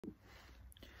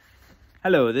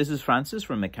Hello, this is Francis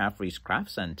from McCaffrey's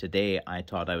Crafts, and today I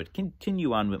thought I would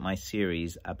continue on with my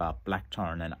series about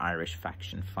Blackthorn and Irish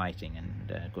faction fighting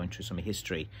and going through some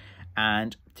history.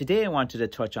 And today I wanted to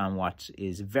touch on what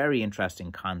is a very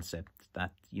interesting concept that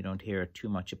you don't hear too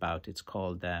much about. It's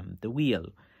called the wheel.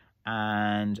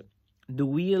 And the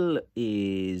wheel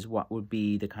is what would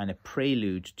be the kind of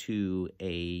prelude to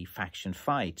a faction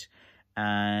fight.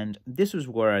 And this was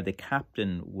where the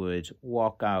captain would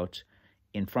walk out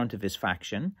in front of his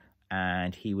faction,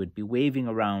 and he would be waving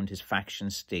around his faction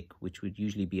stick, which would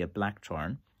usually be a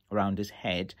blackthorn, around his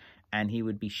head, and he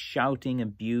would be shouting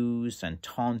abuse and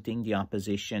taunting the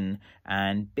opposition.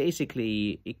 And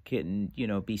basically it can,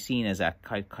 be seen as a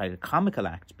kind of comical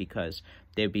act, because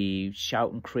they'd be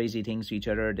shouting crazy things to each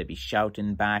other, they'd be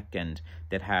shouting back, and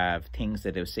they'd have things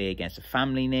that they would say against a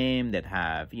family name, they'd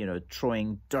have,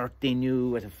 throwing dirt they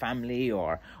knew at a family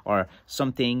or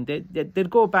something. They'd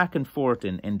go back and forth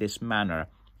in this manner.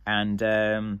 And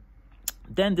then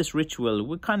this ritual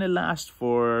would kind of last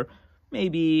for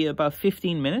maybe about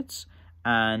 15 minutes,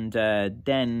 and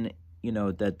then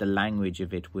the language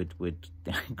of it would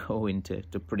go into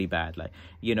pretty bad. Like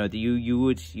you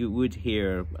would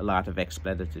hear a lot of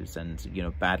expletives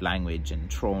and bad language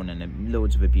and thrown and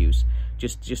loads of abuse,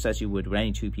 just as you would with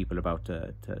any two people about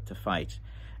to fight.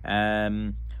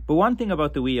 But one thing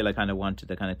about the wheel I kind of wanted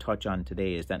to kind of touch on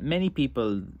today is that many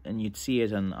people, and you'd see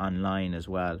it online as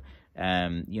well,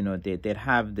 they'd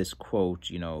have this quote,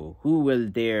 who will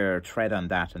dare tread on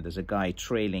that? And there's a guy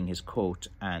trailing his coat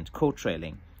and coat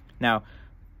trailing. Now,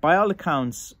 by all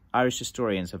accounts, Irish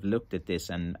historians have looked at this,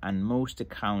 and most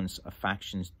accounts of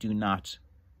factions do not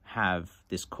have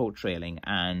this coat trailing,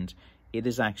 and it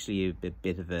is actually a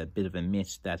bit of a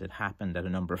myth that it happened at a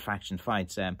number of faction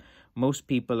fights. Most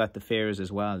people at the fairs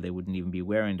as well, they wouldn't even be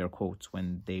wearing their coats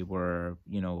when they were,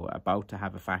 about to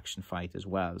have a faction fight as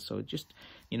well. So just,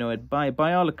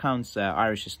 by all accounts,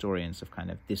 Irish historians have kind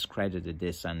of discredited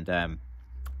this. And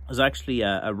there's actually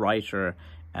a writer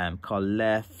called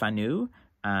Le Fanu,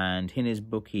 and in his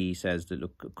book he says that,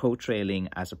 look, coat trailing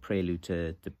as a prelude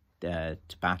to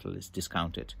battle is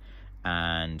discounted.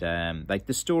 And like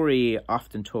the story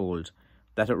often told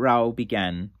that a row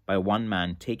began by one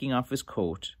man taking off his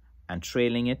coat and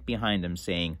trailing it behind him,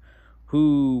 saying,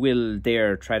 "Who will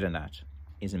dare tread on that?"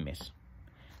 is a myth.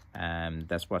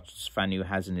 That's what Fanu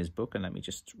has in his book, and let me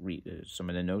just read some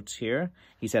of the notes here.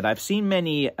 He said, "I've seen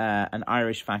many an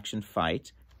Irish faction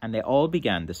fight, and they all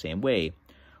began the same way.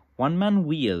 One man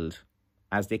wheeled,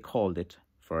 as they called it,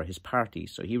 for his party."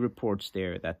 So he reports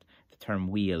there that the term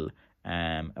wheel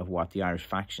of what the Irish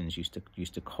factions used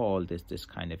to call this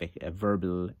kind of a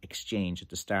verbal exchange at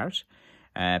the start.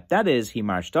 That is, he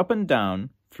marched up and down,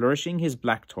 flourishing his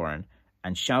blackthorn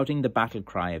and shouting the battle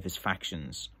cry of his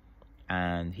factions.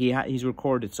 And he's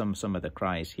recorded some of the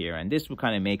cries here, and this would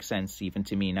kind of make sense even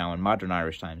to me now in modern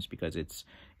Irish times, because it's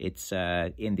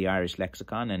in the Irish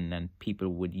lexicon, and people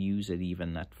would use it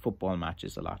even at football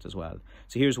matches a lot as well.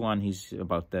 So here's one. He's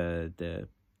about the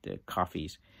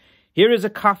coffees. "Here is a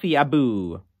coffee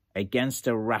aboo against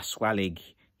a raswalig.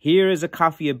 Here is a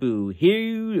coffee aboo.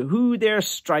 Here, who dare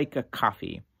strike a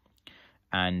coffee?"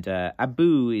 And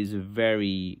aboo is a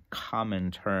very common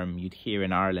term you'd hear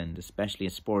in Ireland, especially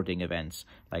at sporting events.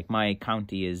 Like my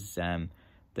county is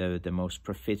the most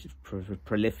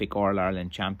prolific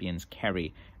All-Ireland champions,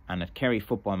 Kerry. And at Kerry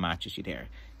football matches, you'd hear,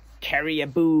 "Kerry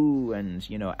aboo." And,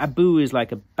 aboo is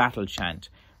like a battle chant,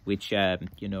 which,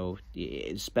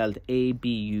 is spelled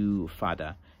A-B-U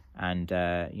fada. And,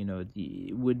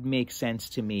 it would make sense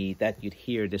to me that you'd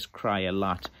hear this cry a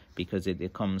lot, because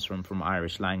it comes from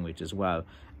Irish language as well.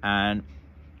 And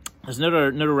there's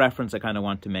another reference I kind of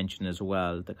want to mention as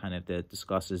well that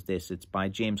discusses this. It's by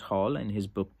James Hall in his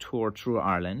book Tour Through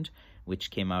Ireland,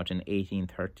 which came out in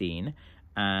 1813.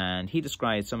 And he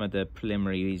describes some of the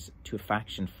preliminaries to a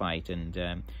faction fight.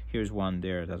 And here's one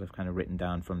there that I've kind of written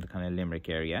down from the kind of Limerick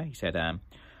area. He said,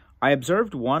 "I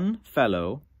observed one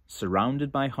fellow,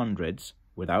 surrounded by hundreds,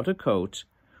 without a coat,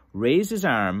 raise his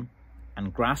arm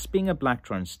and, grasping a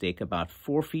blackthorn stick about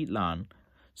 4 feet long,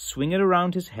 swing it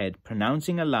around his head,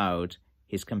 pronouncing aloud,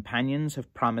 'His companions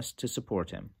have promised to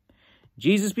support him.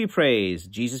 Jesus be praised,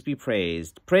 Jesus be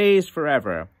praised, praised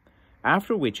forever.'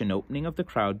 After which an opening of the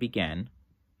crowd began,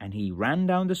 and he ran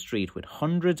down the street with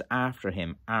hundreds after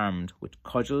him, armed with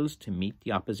cudgels, to meet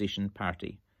the opposition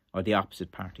party, or the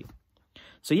opposite party."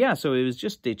 So yeah, so it was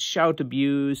just, they'd shout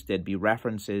abuse, there'd be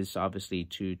references obviously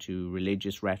to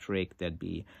religious rhetoric, there'd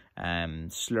be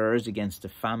slurs against the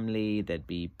family, there'd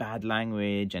be bad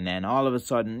language, and then all of a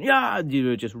sudden, yeah, you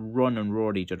would just run and roar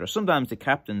at each other. Sometimes the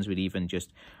captains would even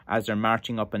just, as they're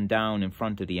marching up and down in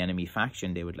front of the enemy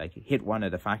faction, they would like hit one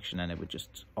of the faction, and it would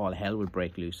just, all hell would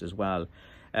break loose as well.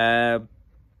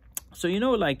 So you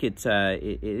know, like it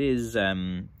is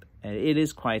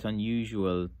quite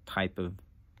unusual type of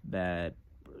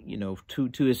you know,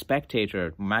 to a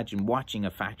spectator. Imagine watching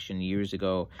a faction years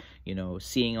ago, you know,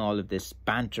 seeing all of this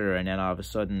banter, and then all of a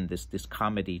sudden this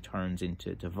comedy turns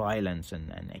into violence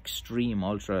and extreme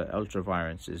ultra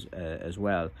violence as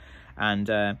well. And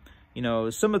you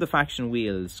know, some of the faction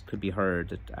wheels could be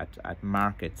heard at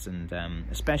markets, and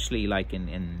especially like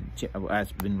in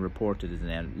as been reported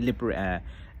in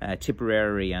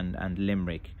Tipperary and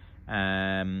Limerick.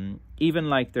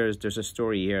 Even like there's a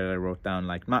story here that I wrote down,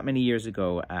 like not many years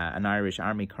ago, an Irish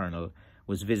army colonel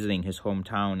was visiting his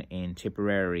hometown in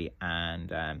Tipperary,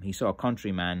 and he saw a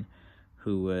countryman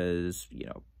who was, you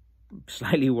know,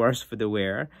 slightly worse for the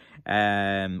wear,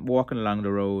 walking along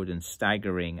the road and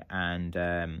staggering,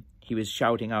 and he was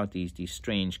shouting out these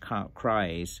strange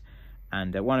cries,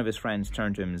 and one of his friends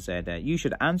turned to him and said, you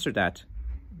should answer that,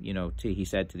 you know, he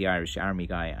said to the Irish army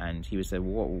guy. And he was said,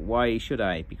 why should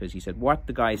I? Because he said, what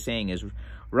the guy's saying is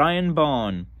Ryan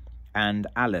Bawn and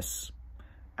Alice,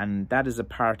 and that is a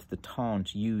part of the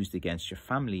taunt used against your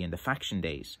family in the faction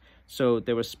days. So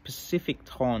there were specific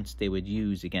taunts they would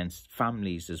use against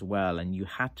families as well, and you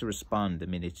had to respond the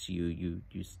minute you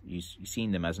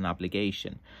seen them as an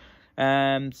obligation.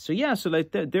 So yeah, so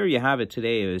like there you have it.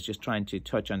 Today I was just trying to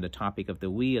touch on the topic of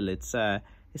the wheel. It's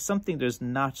something there's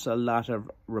not a lot of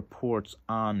reports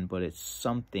on, but it's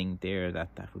something there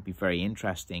that would be very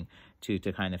interesting to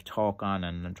kind of talk on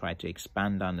and try to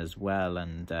expand on as well.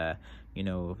 And you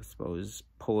know, I suppose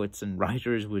poets and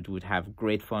writers would have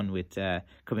great fun with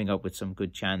coming up with some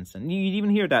good chants. And you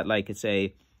even hear that, like, it's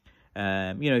a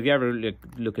you know, if you ever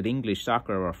look at English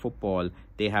soccer or football,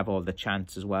 they have all the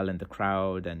chants as well in the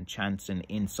crowd, and chants and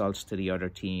insults to the other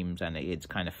teams, and it's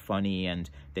kind of funny, and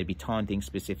they'd be taunting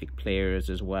specific players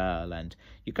as well. And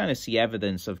you kind of see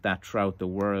evidence of that throughout the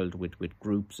world with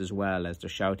groups as well, as they're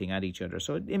shouting at each other.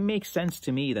 So it makes sense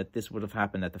to me that this would have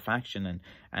happened at the faction, and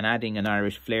adding an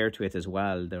Irish flair to it as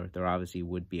well. There obviously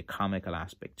would be a comical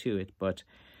aspect to it, but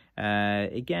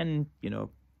again, you know,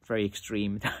 very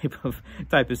extreme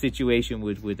type of situation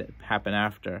would happen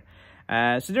after.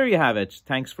 So there you have it.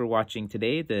 Thanks for watching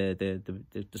today, the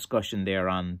discussion there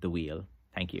on the wheel.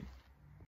 Thank you.